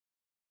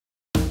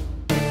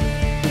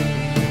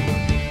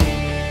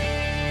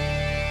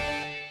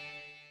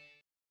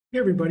Hey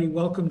everybody,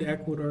 welcome to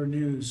Ecuador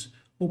News.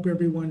 Hope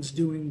everyone's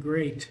doing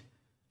great.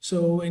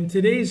 So in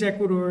today's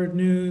Ecuador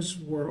News,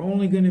 we're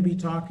only going to be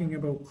talking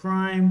about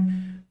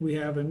crime. We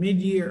have a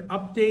mid-year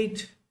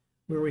update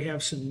where we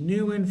have some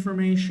new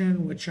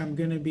information, which I'm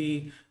going to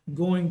be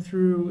going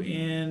through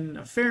in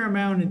a fair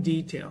amount of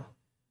detail.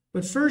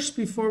 But first,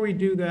 before we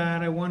do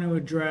that, I want to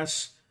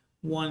address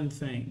one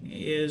thing,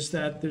 is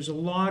that there's a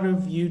lot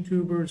of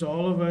YouTubers,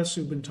 all of us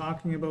who've been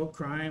talking about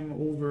crime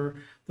over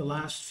the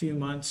last few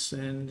months,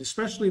 and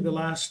especially the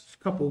last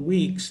couple of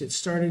weeks. It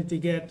started to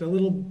get a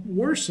little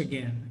worse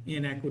again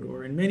in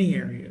Ecuador in many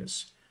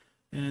areas.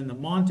 And the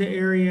Manta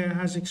area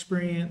has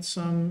experienced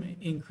some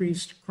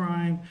increased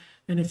crime,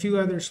 and a few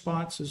other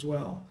spots as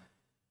well.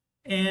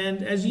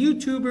 And as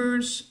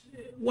YouTubers,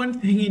 one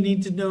thing you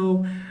need to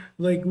know,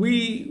 like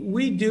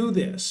we do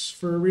this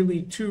for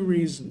really two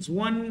reasons.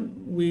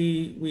 One,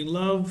 we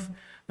love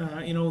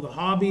the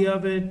hobby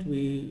of it.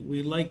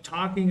 We like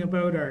talking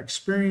about our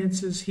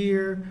experiences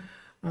here,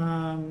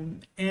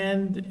 and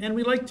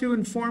we like to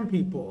inform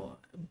people.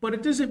 But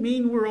it doesn't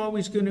mean we're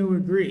always going to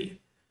agree.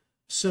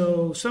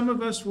 So some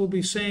of us will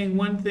be saying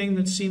one thing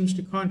that seems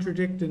to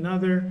contradict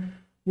another.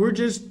 We're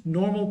just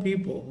normal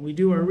people. We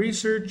do our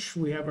research.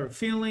 We have our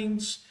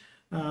feelings.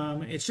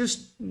 It's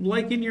just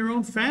like in your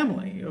own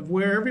family, of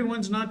where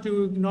everyone's not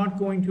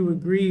going to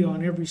agree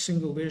on every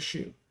single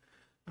issue.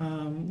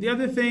 The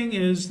other thing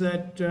is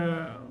that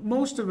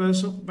most of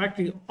us,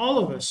 actually all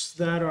of us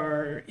that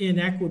are in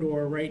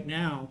Ecuador right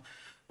now,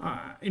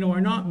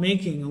 are not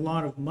making a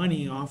lot of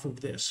money off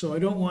of this. So I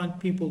don't want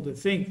people to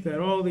think that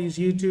all these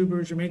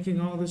YouTubers are making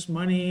all this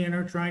money and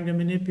are trying to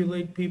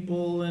manipulate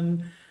people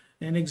and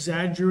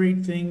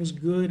exaggerate things,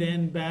 good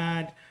and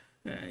bad.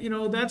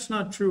 That's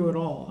not true at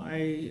all.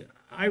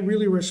 I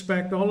really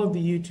respect all of the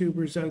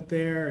YouTubers out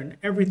there and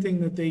everything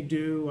that they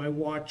do. I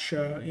watch,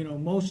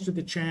 most of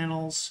the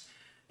channels,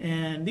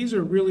 and these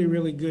are really,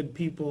 really good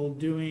people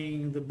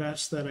doing the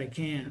best that I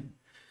can,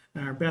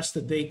 or best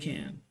that they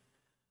can.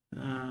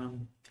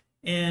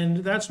 And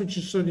that's what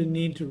you sort of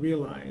need to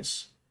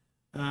realize.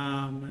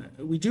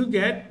 We do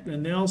get,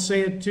 and they'll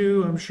say it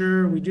too, I'm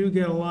sure, we do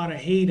get a lot of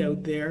hate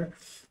out there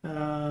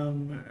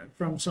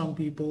from some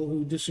people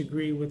who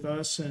disagree with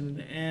us,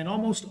 and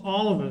almost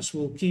all of us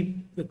will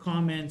keep the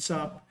comments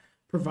up,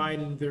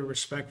 provided they're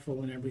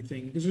respectful and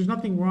everything, because there's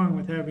nothing wrong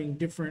with having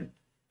different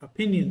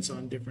opinions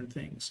on different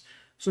things.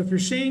 So if you're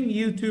seeing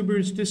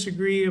YouTubers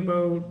disagree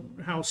about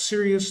how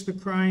serious the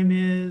crime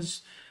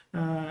is,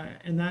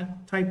 and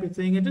that type of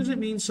thing, it doesn't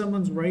mean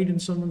someone's right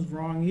and someone's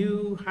wrong.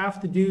 You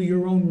have to do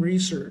your own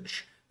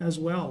research as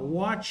well.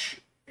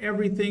 Watch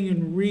everything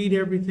and read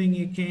everything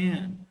you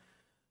can.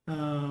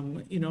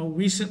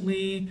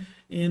 Recently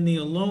in the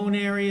Alone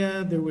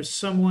area, there was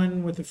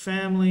someone with a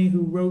family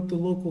who wrote the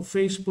local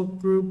Facebook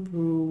group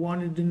who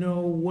wanted to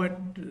know what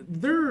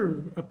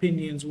their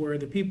opinions were,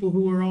 the people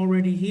who were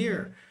already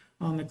here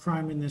on the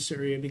crime in this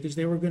area, because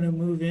they were going to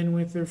move in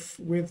with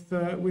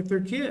their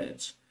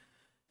kids.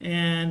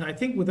 And I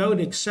think without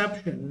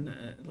exception,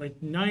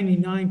 like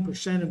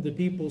 99% of the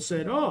people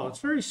said, "Oh, it's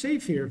very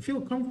safe here.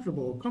 Feel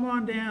comfortable. Come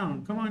on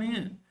down. Come on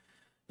in."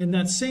 In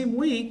that same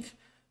week,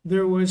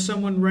 there was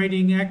someone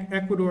writing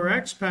Ecuador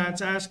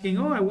expats asking,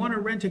 "Oh, I want to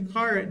rent a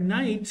car at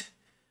night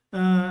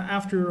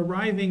after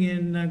arriving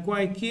in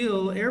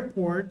Guayaquil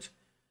airport,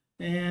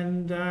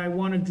 and I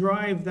want to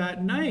drive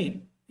that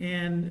night."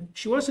 And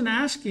she wasn't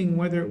asking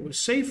whether it was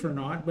safe or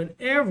not, but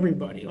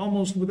everybody,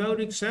 almost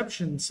without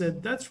exception,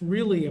 said that's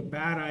really a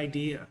bad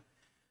idea.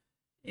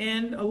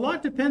 And a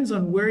lot depends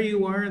on where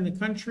you are in the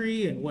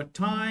country and what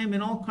time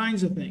and all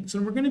kinds of things.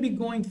 And we're going to be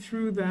going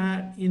through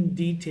that in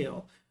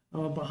detail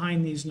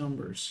behind these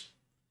numbers.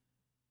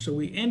 So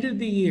we ended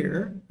the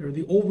year, or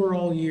the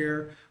overall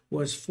year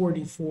was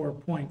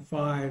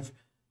 44.5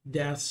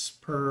 deaths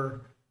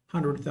per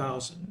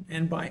 100,000.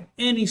 And by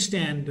any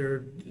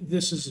standard,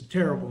 this is a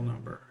terrible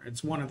number.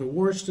 It's one of the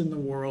worst in the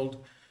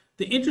world.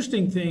 The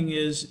interesting thing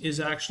is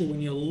actually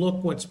when you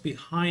look what's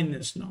behind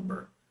this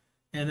number,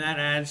 and that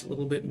adds a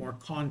little bit more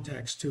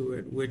context to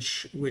it,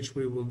 which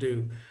we will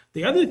do.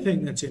 The other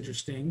thing that's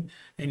interesting,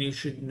 and you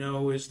should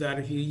know, is that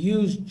if you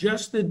use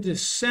just the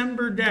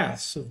December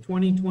deaths of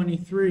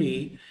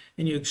 2023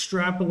 and you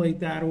extrapolate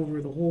that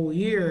over the whole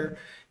year,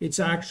 it's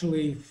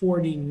actually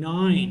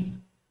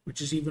 49, which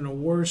is even a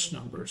worse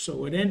number.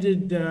 So it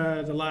ended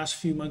the last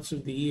few months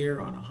of the year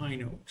on a high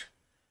note,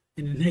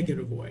 in a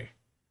negative way.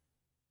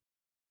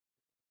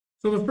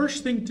 So the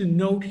first thing to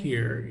note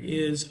here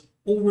is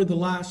over the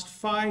last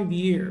 5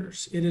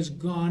 years, it has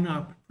gone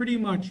up pretty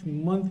much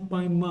month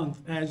by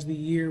month as the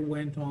year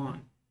went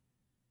on.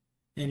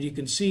 And you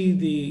can see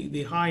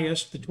the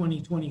highest, the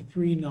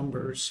 2023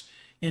 numbers,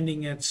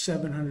 ending at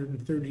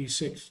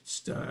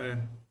 736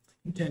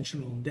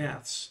 intentional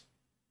deaths.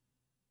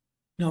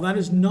 Now, that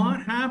has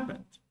not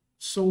happened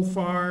so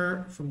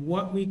far from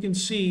what we can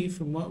see,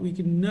 from what we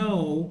can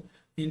know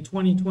in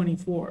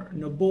 2024.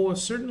 Noboa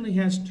certainly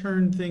has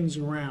turned things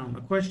around.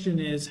 The question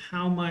is,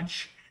 how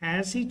much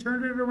has he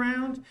turned it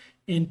around,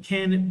 and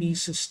can it be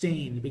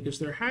sustained? Because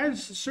there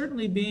has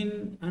certainly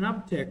been an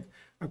uptick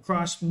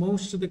across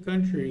most of the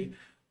country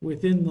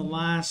within the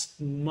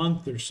last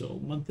month or so,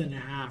 month and a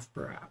half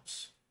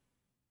perhaps.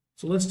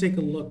 So let's take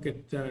a look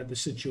at the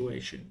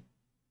situation.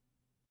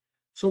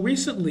 So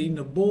recently,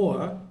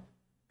 Noboa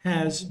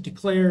has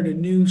declared a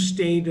new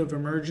state of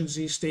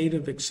emergency, state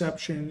of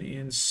exception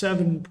in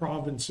 7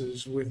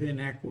 provinces within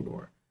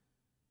Ecuador.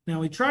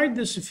 Now, we tried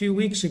this a few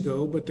weeks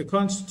ago, but the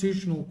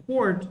Constitutional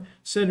Court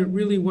said it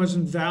really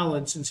wasn't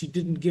valid since he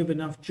didn't give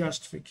enough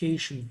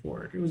justification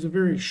for it. It was a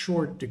very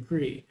short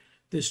decree.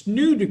 This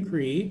new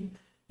decree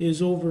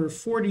is over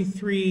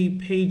 43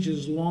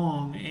 pages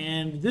long,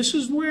 and this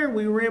is where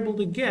we were able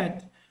to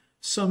get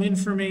some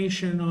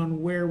information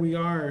on where we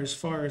are as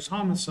far as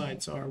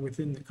homicides are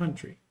within the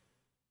country.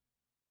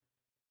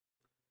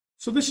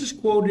 So this is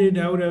quoted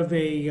out of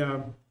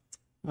a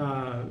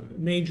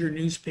major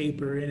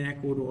newspaper in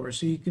Ecuador.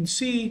 So you can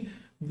see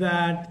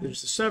that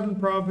there's the 7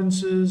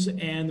 provinces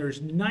and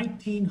there's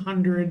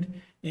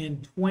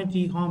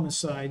 1,920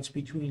 homicides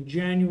between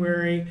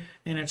January,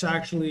 and it's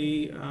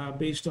actually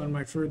based on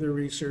my further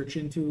research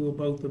into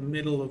about the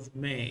middle of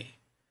May.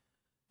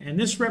 And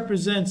this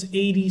represents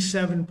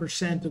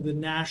 87% of the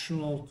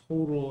national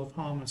total of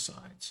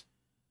homicides,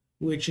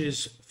 which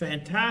is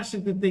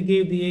fantastic that they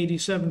gave the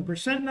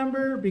 87%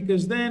 number,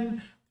 because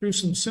then through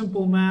some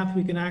simple math,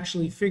 we can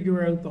actually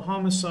figure out the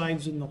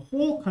homicides in the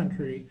whole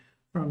country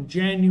from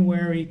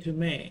January to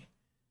May.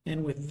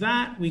 And with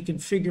that, we can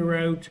figure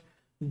out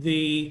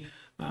the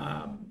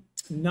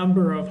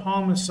number of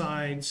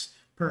homicides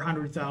per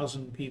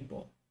 100,000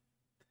 people.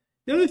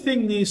 The other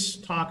thing this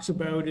talks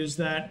about is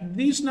that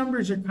these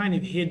numbers are kind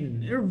of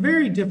hidden. They're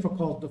very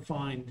difficult to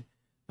find.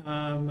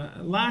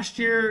 Last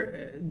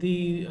year,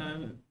 the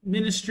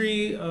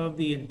Ministry of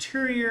the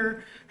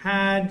Interior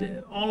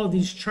had all of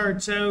these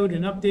charts out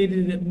and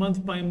updated it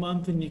month by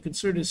month, and you could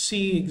sort of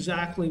see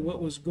exactly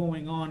what was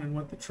going on and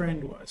what the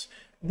trend was.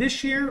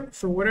 This year,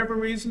 for whatever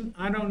reason,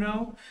 I don't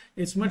know,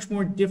 it's much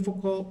more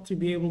difficult to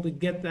be able to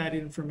get that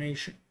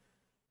information.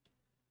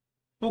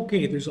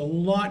 Okay, there's a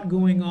lot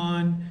going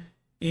on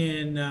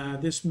in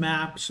this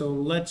map, so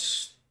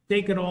let's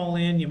take it all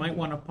in. You might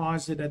want to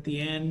pause it at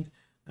the end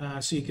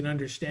so you can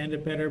understand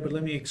it better, but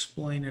let me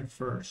explain it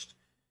first.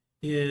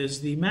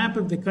 The map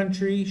of the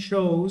country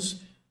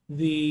shows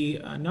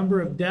the number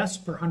of deaths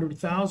per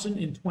 100,000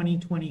 in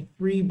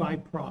 2023 by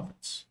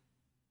province.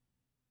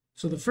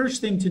 So the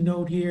first thing to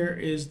note here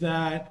is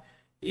that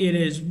it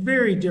is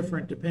very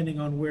different depending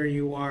on where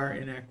you are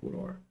in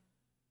Ecuador.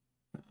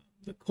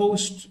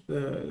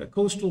 The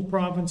coastal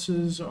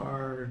provinces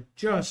are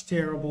just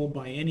terrible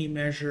by any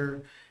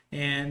measure,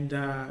 and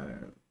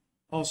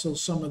also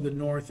some of the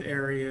north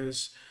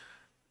areas,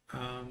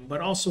 but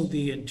also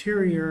the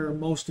interior,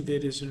 most of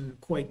it is in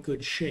quite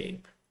good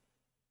shape.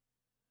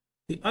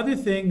 The other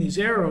thing, these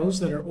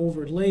arrows that are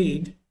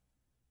overlaid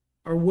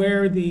are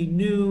where the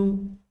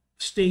new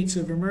states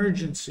of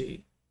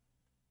emergency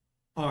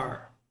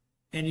are.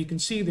 And you can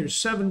see there's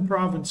 7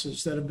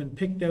 provinces that have been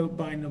picked out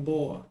by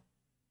Noboa.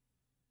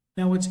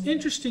 Now, what's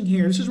interesting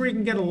here, this is where you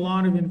can get a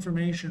lot of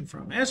information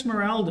from.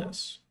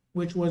 Esmeraldas,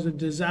 which was a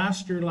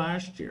disaster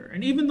last year.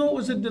 And even though it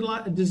was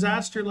a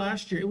disaster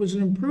last year, it was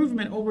an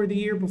improvement over the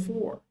year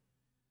before.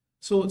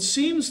 So it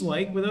seems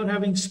like, without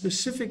having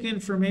specific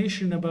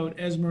information about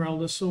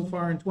Esmeraldas so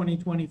far in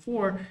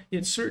 2024,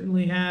 it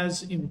certainly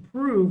has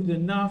improved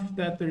enough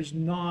that there's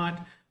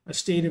not a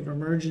state of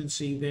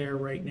emergency there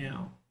right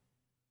now.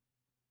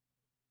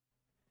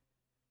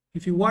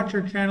 If you watch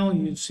our channel,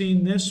 you've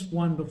seen this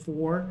one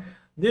before.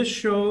 This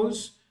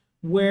shows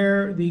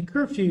where the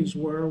curfews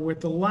were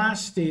with the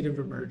last state of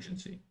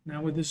emergency.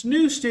 Now, with this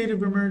new state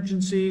of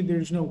emergency,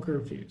 there's no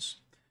curfews.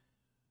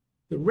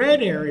 The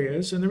red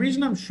areas, and the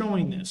reason I'm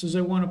showing this is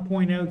I want to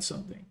point out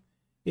something,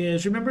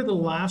 is remember the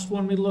last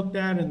one we looked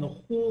at and the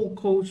whole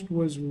coast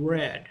was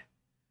red.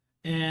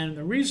 And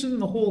the reason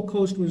the whole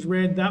coast was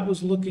red, that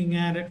was looking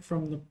at it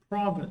from the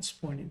province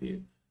point of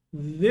view.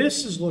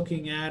 This is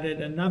looking at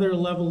it another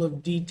level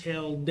of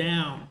detail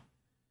down,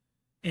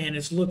 and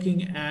it's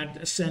looking at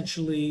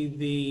essentially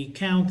the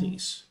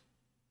counties.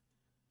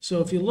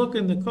 So if you look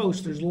in the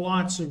coast, there's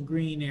lots of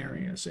green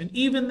areas, and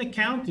even the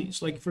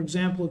counties, like for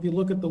example, if you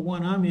look at the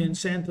one I'm in,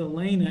 Santa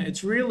Elena,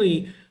 it's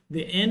really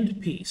the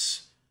end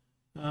piece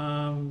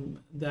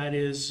that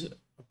is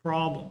a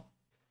problem.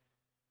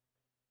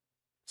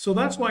 So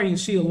that's why you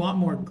see a lot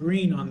more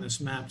green on this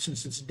map,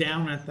 since it's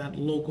down at that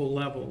local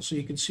level. So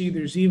you can see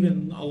there's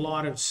even a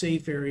lot of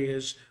safe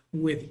areas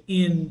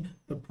within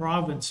the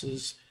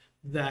provinces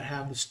that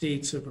have the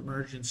states of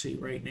emergency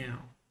right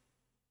now.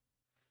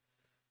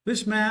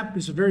 This map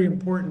is a very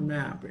important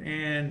map,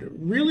 and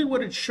really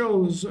what it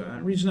shows,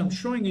 the reason I'm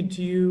showing it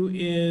to you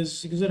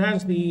is because it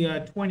has the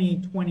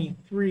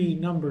 2023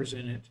 numbers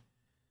in it.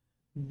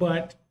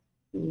 But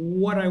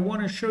what I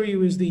want to show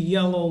you is the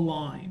yellow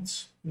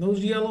lines. And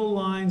those yellow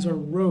lines are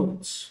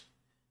roads.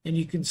 And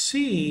you can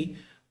see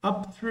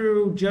up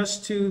through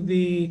just to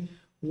the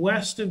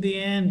west of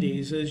the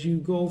Andes, as you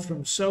go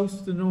from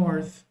south to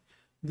north,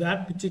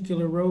 that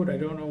particular road, I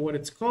don't know what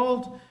it's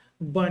called,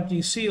 but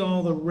you see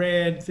all the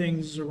red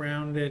things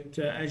around it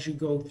as you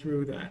go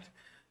through that.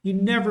 You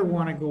never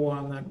want to go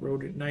on that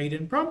road at night,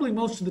 and probably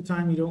most of the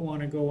time you don't want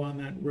to go on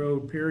that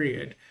road,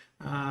 period.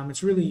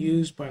 It's really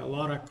used by a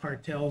lot of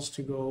cartels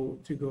to go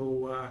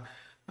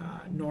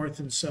north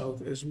and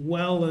south, as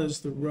well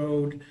as the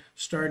road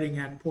starting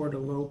at Puerto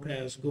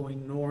Lopez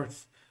going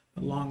north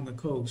along the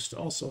coast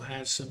also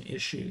has some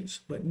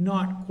issues, but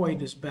not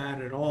quite as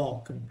bad at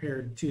all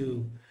compared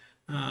to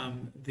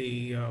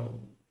the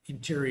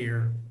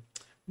interior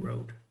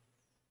road.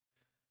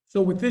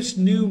 So with this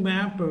new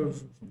map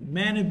of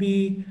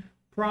Manabí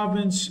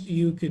province,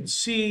 you can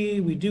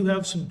see we do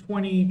have some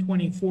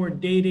 2024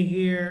 data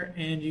here,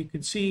 and you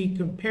can see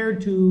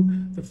compared to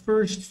the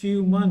first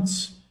few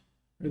months,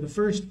 or the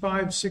first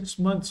 5-6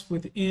 months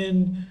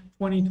within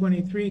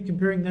 2023,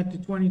 comparing that to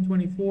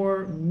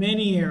 2024,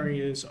 many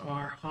areas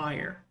are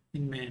higher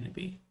in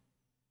Manabí.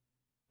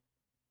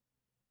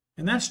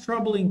 And that's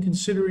troubling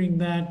considering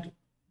that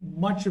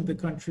much of the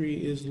country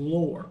is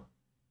lower.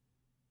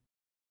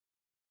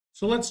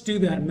 So let's do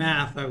that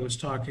math I was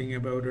talking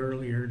about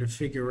earlier to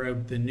figure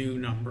out the new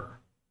number.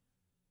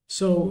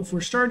 So if we're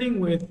starting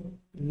with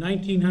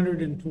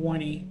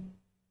 1,920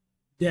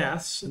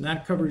 deaths, and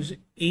that covers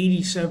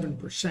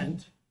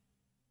 87%,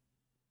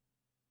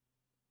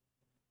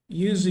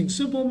 using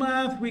simple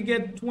math, we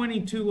get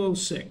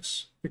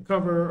 2,206 to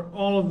cover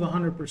all of the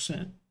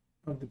 100%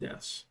 of the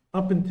deaths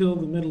up until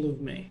the middle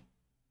of May.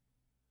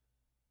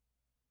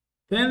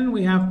 Then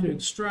we have to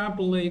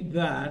extrapolate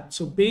that.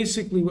 So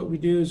basically what we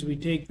do is we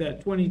take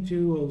that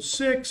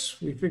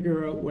 2,206, we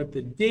figure out what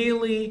the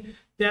daily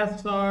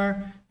deaths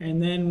are,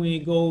 and then we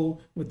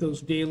go with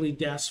those daily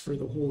deaths for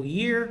the whole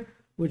year,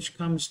 which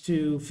comes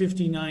to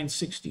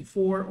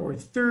 5,964, or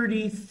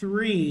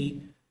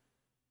 33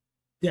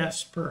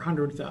 deaths per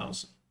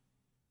 100,000,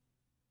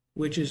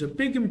 which is a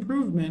big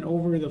improvement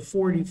over the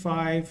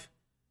 45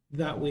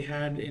 that we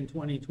had in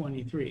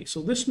 2023.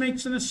 So this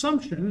makes an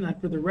assumption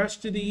that for the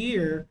rest of the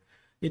year,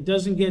 it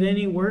doesn't get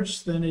any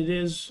worse than it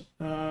is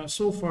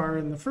so far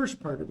in the first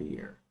part of the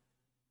year.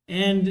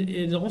 And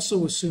it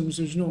also assumes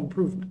there's no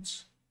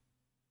improvements.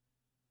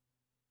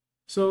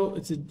 So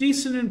it's a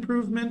decent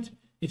improvement.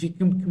 If you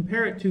can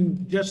compare it to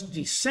just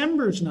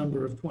December's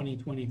number of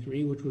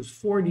 2023, which was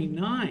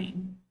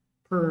 49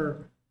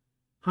 per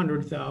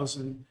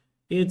 100,000,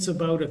 it's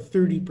about a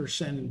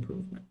 30%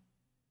 improvement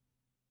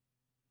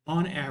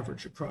on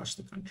average across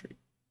the country.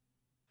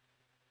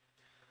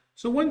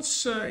 So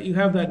once you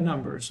have that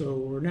number, so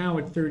we're now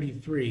at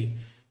 33,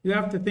 you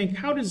have to think,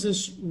 how does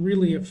this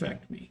really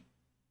affect me?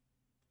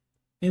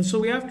 And so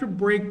we have to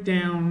break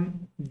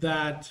down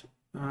that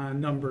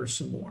number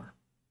some more.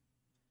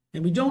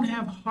 And we don't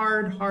have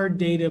hard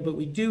data, but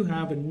we do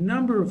have a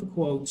number of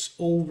quotes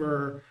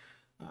over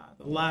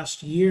the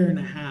last year and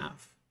a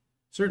half,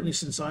 certainly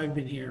since I've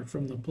been here,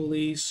 from the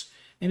police.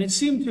 And it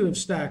seemed to have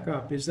stacked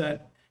up, is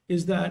that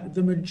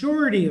the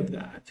majority of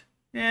that,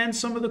 and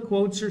some of the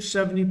quotes are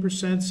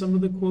 70%, some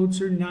of the quotes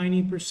are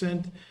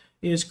 90%,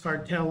 is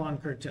cartel on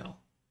cartel.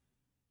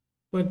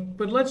 But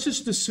let's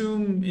just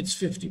assume it's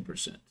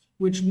 50%,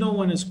 which no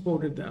one has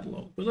quoted that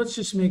low. But let's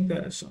just make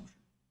that assumption.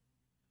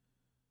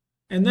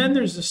 And then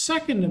there's the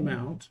second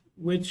amount,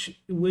 which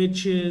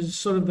is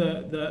sort of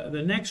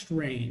the next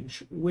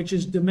range, which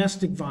is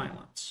domestic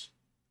violence.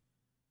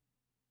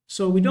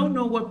 So we don't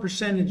know what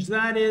percentage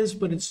that is,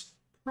 but it's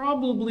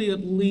probably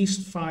at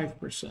least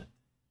 5%.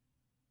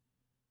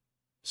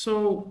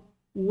 So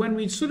when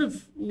we sort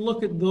of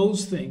look at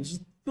those things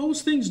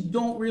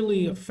don't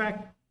really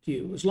affect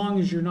you as long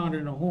as you're not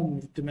in a home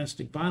with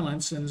domestic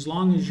violence, and as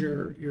long as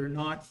you're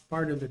not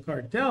part of the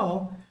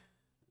cartel,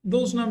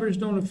 those numbers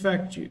don't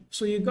affect you.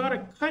 So you got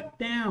to cut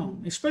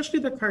down, especially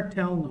the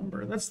cartel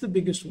number. That's the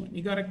biggest one.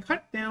 You got to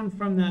cut down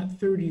from that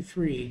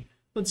 33,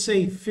 let's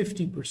say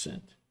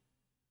 50%.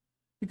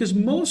 Because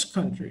most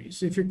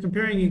countries, if you're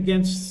comparing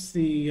against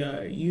the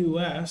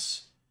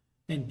US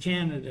and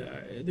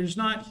Canada, there's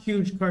not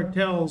huge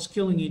cartels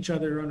killing each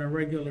other on a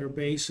regular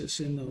basis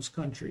in those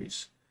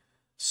countries.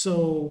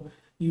 So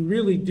you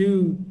really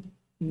do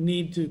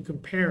need to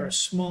compare a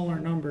smaller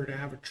number to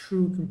have a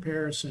true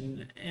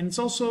comparison. And it's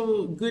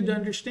also good to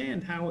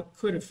understand how it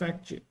could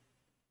affect you.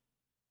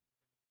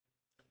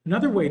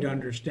 Another way to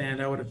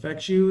understand how it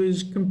affects you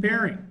is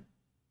comparing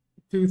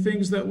to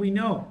things that we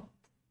know.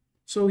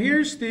 So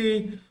here's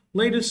the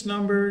latest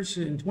numbers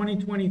in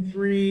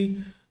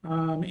 2023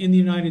 in the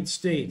United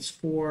States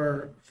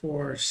for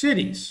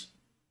cities.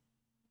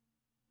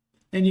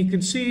 And you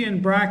can see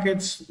in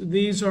brackets,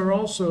 these are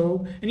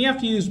also, and you have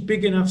to use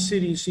big enough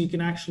cities so you can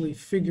actually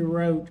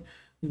figure out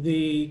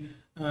the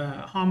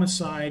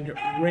homicide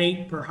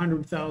rate per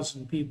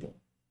 100,000 people.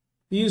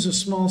 If you use a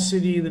small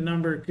city, the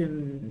number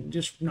can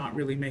just not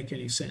really make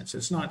any sense.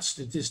 It's not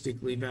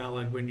statistically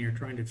valid when you're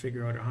trying to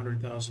figure out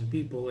 100,000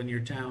 people and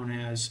your town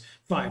has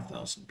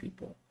 5,000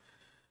 people.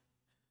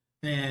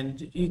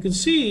 And you can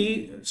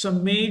see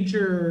some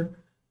major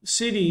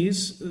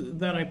cities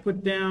that I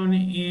put down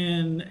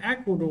in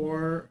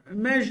Ecuador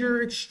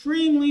measure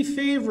extremely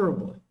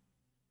favorably.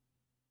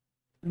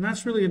 and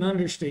that's really an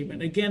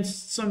understatement,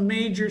 against some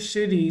major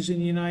cities in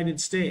the United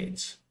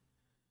States.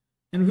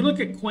 And if we look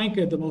at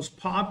Cuenca, the most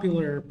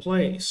popular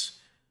place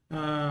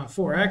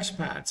for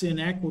expats in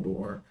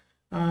Ecuador,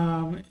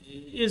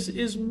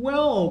 is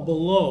well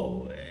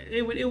below.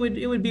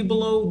 It would be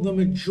below the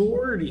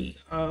majority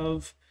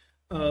of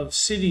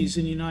cities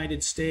in the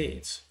United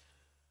States.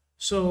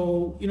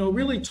 So, you know,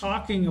 really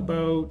talking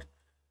about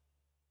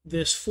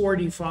this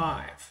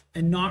 45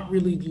 and not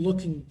really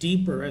looking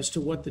deeper as to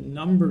what the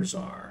numbers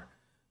are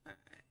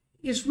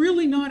is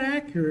really not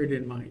accurate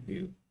in my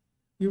view.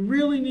 You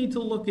really need to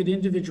look at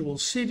individual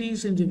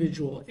cities,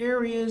 individual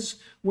areas,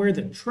 where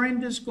the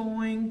trend is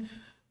going,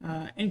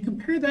 and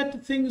compare that to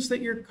things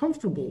that you're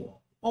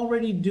comfortable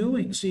already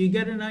doing so you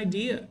get an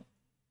idea.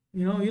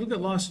 You know, you look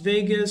at Las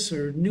Vegas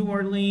or New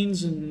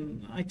Orleans,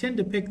 and I tend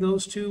to pick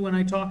those two when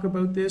I talk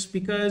about this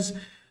because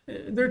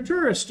they're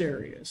tourist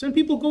areas and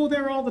people go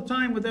there all the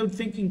time without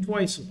thinking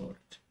twice about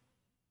it.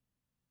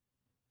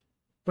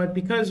 But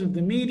because of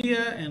the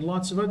media and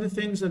lots of other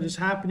things that is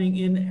happening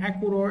in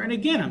Ecuador, and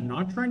again, I'm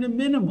not trying to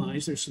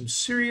minimize, there's some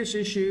serious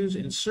issues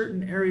in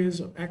certain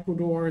areas of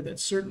Ecuador that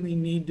certainly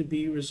need to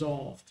be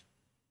resolved.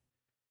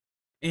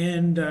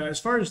 And as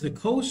far as the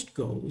coast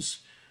goes,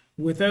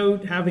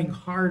 without having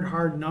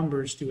hard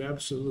numbers to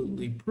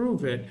absolutely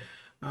prove it,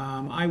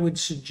 I would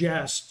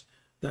suggest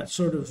that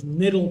sort of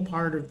middle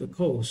part of the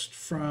coast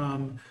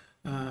from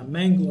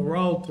Manglar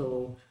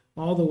Alto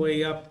all the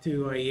way up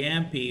to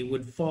Yampi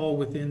would fall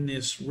within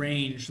this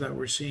range that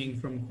we're seeing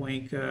from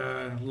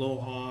Cuenca,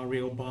 Loja,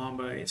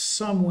 Riobamba. It's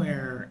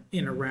somewhere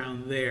in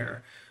around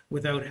there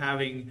without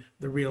having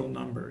the real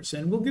numbers.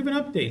 And we'll give an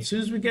update. As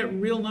soon as we get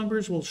real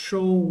numbers, we'll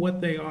show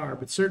what they are.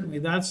 But certainly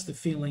that's the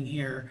feeling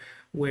here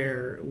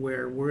where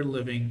we're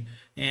living,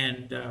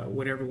 and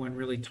what everyone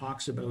really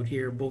talks about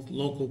here, both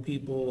local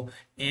people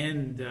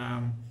and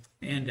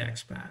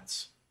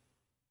expats.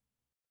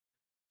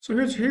 So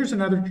here's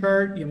another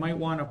chart. You might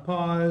want to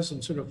pause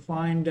and sort of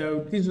find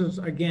out. This is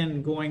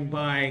again going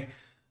by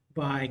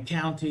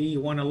county.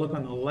 You want to look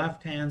on the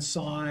left-hand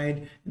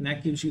side, and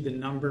that gives you the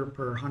number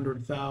per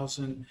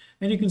 100,000.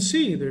 And you can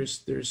see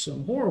there's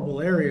some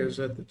horrible areas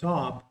at the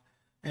top.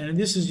 And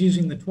this is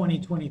using the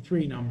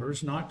 2023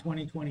 numbers, not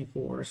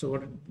 2024.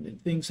 So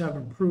things have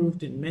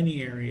improved in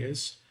many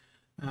areas,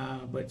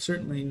 but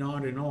certainly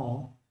not in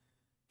all.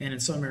 And in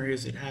some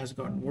areas it has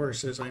gotten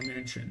worse, as I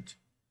mentioned.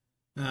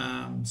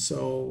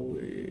 So,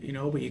 you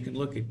know, but you can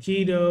look at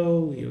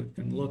Quito, you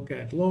can look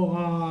at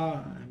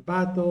Loja, and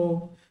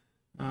Bato.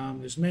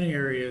 There's many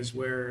areas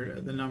where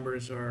the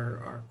numbers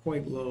are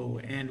quite low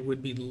and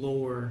would be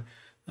lower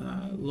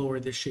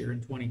this year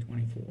in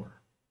 2024.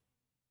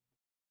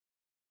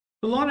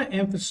 A lot of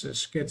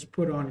emphasis gets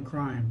put on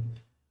crime.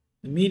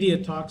 The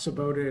media talks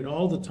about it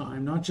all the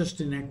time, not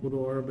just in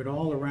Ecuador, but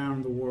all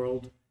around the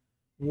world.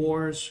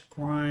 Wars,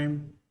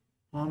 crime,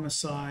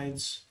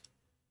 homicides.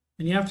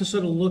 And you have to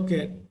sort of look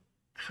at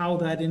how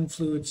that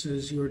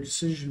influences your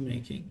decision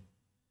making.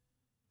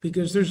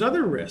 Because there's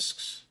other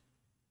risks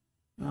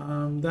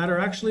that are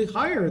actually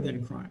higher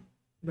than crime,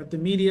 but the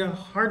media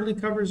hardly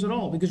covers at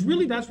all. Because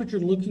really that's what you're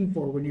looking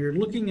for when you're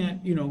looking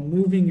at, you know,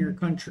 moving your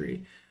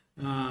country.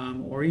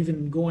 Or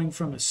even going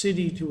from a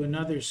city to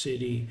another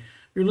city,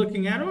 you're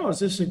looking at, oh, is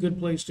this a good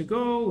place to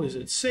go? Is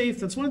it safe?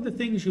 That's one of the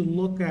things you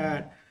look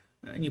at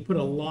and you put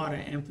a lot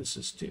of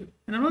emphasis to.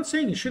 And I'm not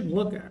saying you shouldn't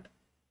look at it,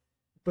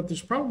 but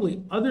there's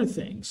probably other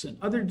things and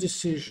other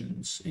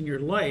decisions in your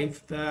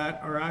life that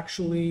are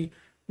actually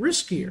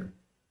riskier,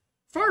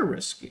 far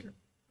riskier,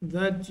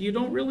 that you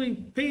don't really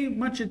pay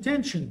much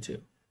attention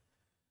to.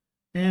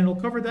 And we'll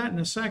cover that in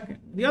a second.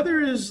 The other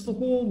is the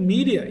whole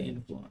media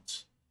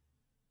influence.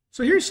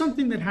 So here's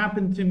something that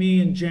happened to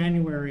me in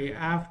January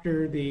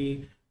after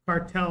the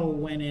cartel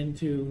went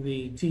into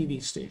the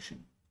TV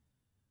station.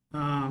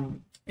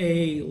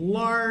 A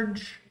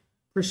large,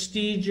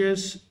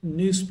 prestigious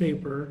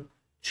newspaper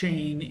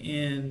chain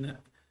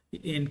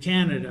in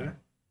Canada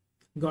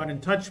got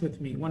in touch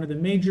with me. One of the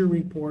major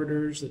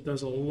reporters that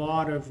does a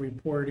lot of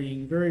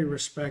reporting, very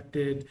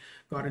respected,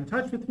 got in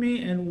touch with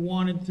me and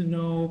wanted to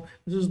know,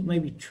 this was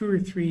maybe 2 or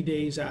 3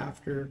 days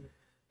after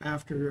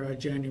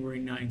January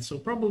 9th, so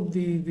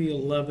probably the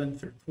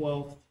 11th or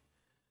 12th,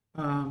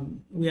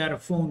 we had a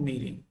phone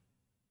meeting.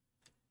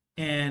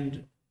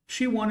 And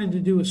she wanted to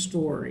do a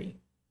story.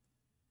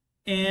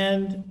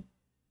 And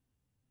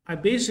I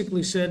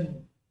basically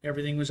said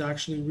everything was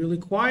actually really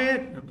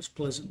quiet. I was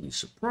pleasantly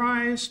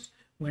surprised.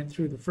 Went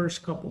through the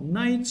first couple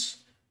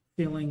nights,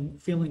 feeling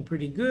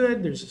pretty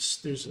good. There's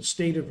a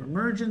state of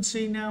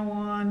emergency now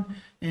on,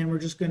 and we're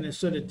just going to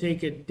sort of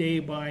take it day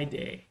by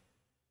day.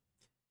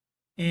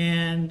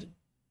 And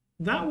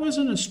that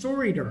wasn't a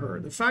story to her.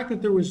 The fact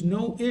that there was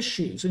no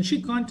issues, and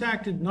she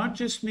contacted not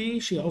just me,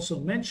 she also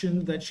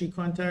mentioned that she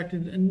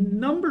contacted a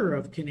number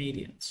of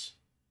Canadians.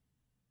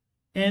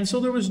 And so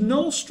there was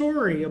no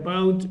story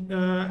about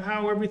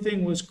how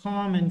everything was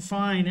calm and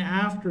fine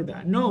after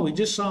that. No, we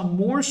just saw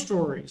more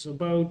stories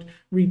about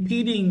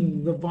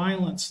repeating the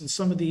violence and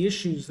some of the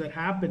issues that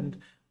happened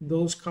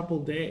those couple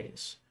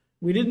days.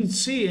 We didn't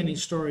see any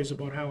stories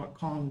about how it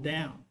calmed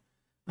down,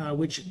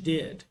 which it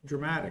did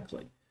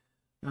dramatically.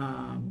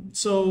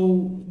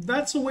 So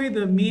that's the way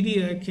the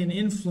media can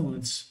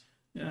influence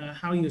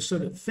how you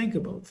sort of think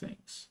about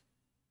things.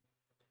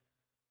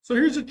 So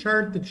here's a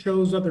chart that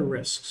shows other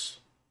risks.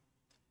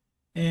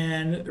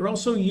 And they're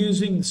also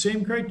using the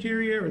same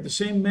criteria or the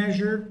same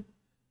measure.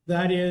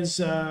 That is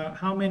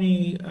how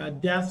many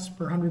deaths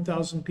per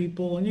 100,000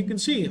 people. And you can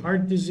see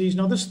heart disease.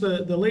 Now this is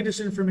the latest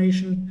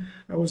information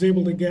I was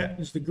able to get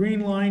is the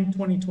green line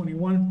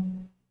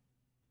 2021.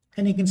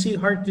 And you can see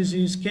heart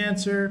disease,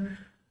 cancer,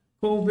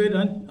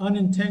 COVID,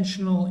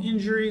 unintentional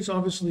injuries.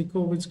 Obviously,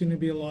 COVID's going to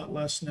be a lot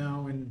less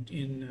now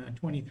in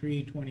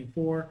 23,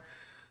 24.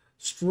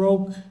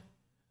 Stroke,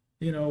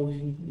 you know, you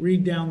can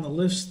read down the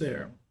list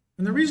there.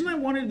 And the reason I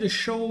wanted to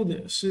show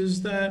this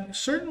is that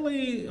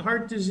certainly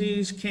heart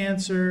disease,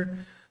 cancer,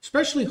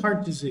 especially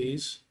heart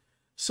disease,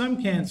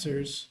 some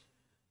cancers,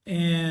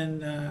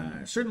 and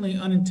certainly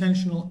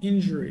unintentional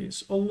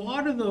injuries, a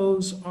lot of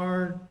those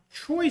are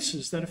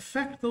choices that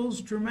affect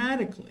those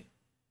dramatically.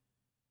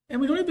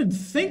 And we don't even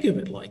think of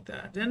it like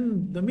that.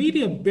 And the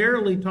media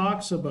barely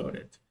talks about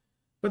it.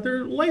 But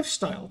they're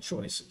lifestyle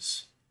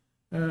choices,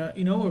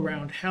 you know,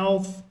 around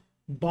health,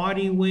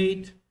 body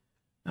weight,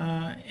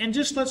 and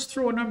just let's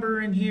throw a number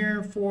in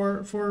here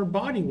for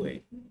body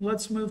weight.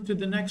 Let's move to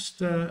the next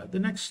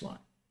slide.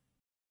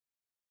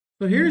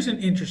 So here's an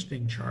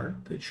interesting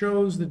chart that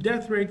shows the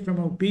death rate from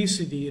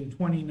obesity in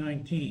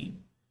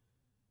 2019.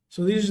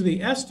 So these are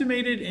the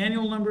estimated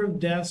annual number of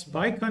deaths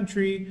by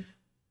country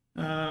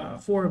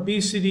for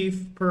obesity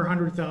per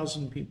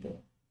 100,000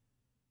 people.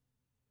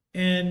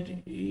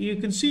 And you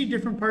can see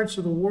different parts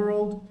of the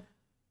world.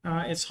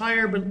 It's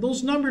higher, but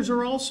those numbers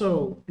are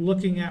also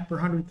looking at per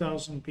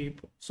 100,000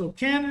 people. So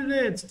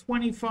Canada, it's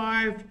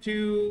 25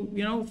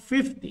 to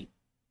 50,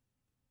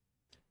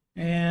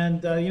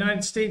 and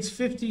United States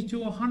 50 to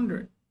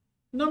 100.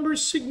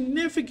 Numbers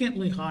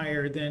significantly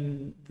higher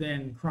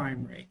than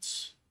crime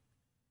rates.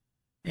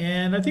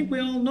 And I think we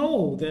all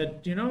know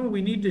that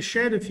we need to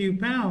shed a few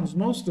pounds,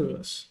 most of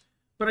us.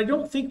 But I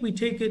don't think we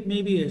take it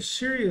maybe as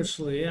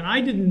seriously. And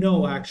I didn't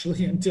know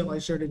actually until I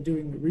started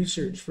doing the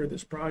research for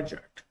this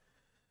project.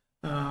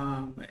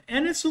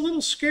 And it's a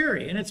little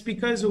scary, and it's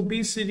because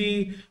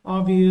obesity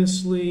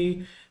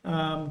obviously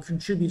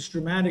contributes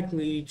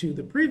dramatically to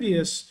the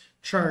previous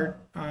chart,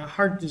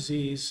 heart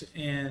disease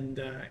and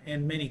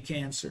many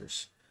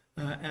cancers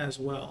as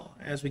well.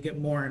 As we get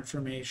more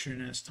information,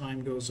 as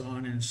time goes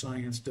on and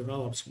science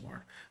develops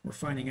more, we're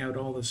finding out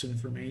all this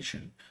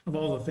information of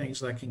all the things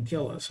that can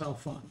kill us. How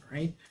fun,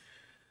 right?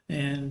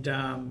 And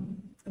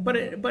but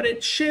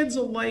it sheds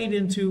a light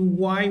into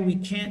why we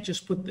can't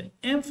just put the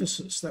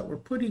emphasis that we're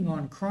putting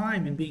on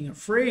crime and being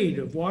afraid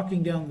of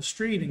walking down the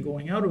street and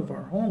going out of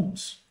our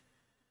homes.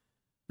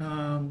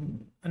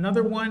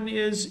 Another one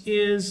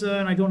is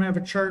and I don't have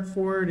a chart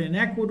for it, in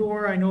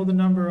Ecuador, I know the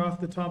number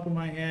off the top of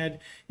my head,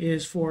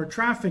 is for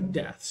traffic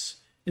deaths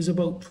is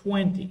about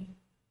 20,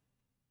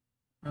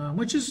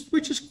 which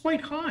is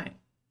quite high.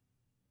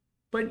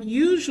 But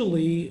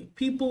usually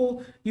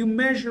people, you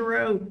measure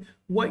out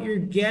what you're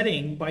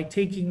getting by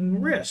taking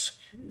risk.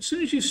 As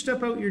soon as you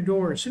step out your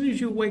door, as soon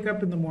as you wake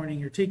up in the morning,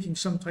 you're taking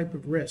some type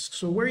of risk.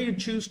 So where you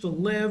choose to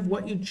live,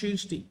 what you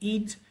choose to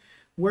eat,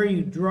 where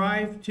you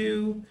drive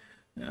to,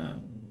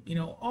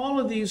 all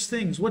of these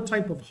things, what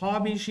type of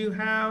hobbies you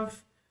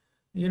have,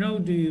 do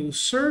you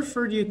surf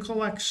or do you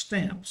collect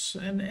stamps?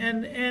 And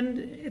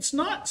it's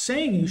not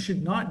saying you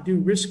should not do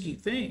risky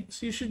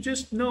things. You should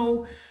just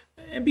know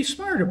and be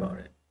smart about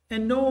it.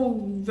 And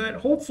know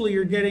that hopefully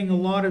you're getting a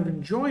lot of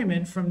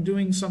enjoyment from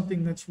doing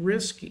something that's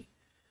risky,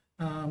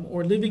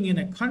 or living in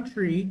a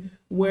country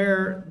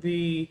where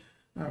the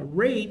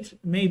rate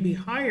may be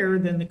higher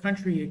than the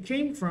country you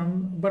came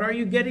from, but are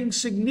you getting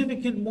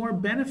significant more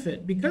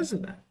benefit because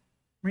of that?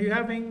 Are you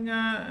having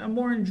a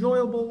more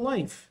enjoyable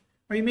life?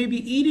 Are you maybe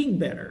eating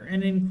better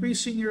and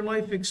increasing your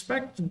life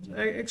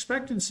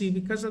expectancy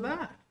because of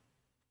that?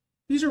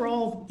 These are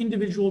all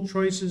individual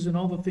choices and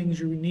all the things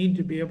you need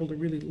to be able to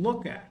really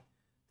look at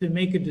to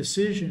make a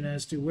decision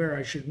as to where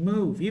I should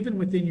move, even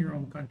within your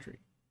own country.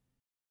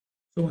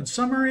 So in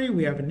summary,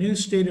 we have a new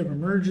state of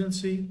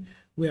emergency.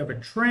 We have a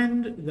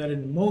trend that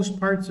in most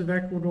parts of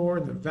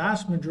Ecuador, the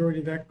vast majority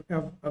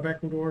of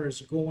Ecuador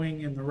is going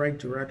in the right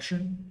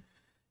direction.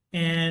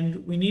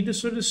 And we need to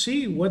sort of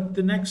see what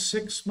the next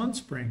 6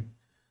 months bring.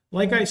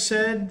 Like I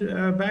said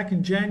back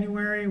in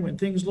January, when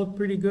things looked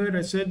pretty good,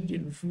 I said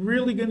it's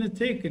really going to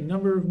take a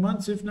number of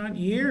months, if not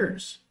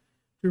years,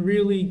 to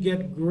really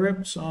get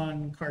grips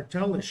on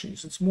cartel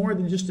issues. It's more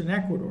than just an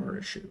Ecuador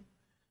issue.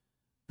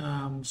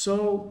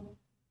 So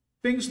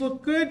things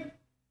look good.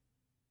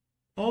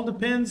 All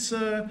depends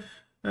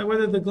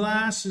whether the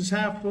glass is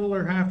half full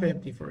or half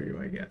empty for you,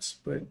 I guess.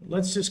 But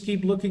let's just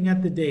keep looking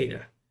at the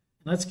data.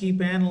 Let's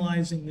keep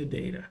analyzing the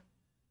data,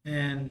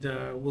 and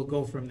we'll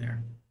go from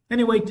there.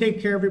 Anyway, take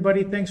care,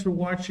 everybody. Thanks for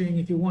watching.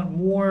 If you want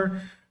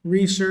more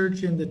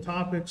research into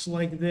topics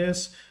like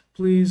this,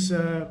 please,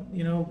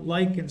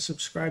 like and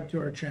subscribe to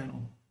our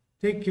channel.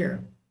 Take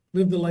care.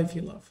 Live the life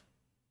you love.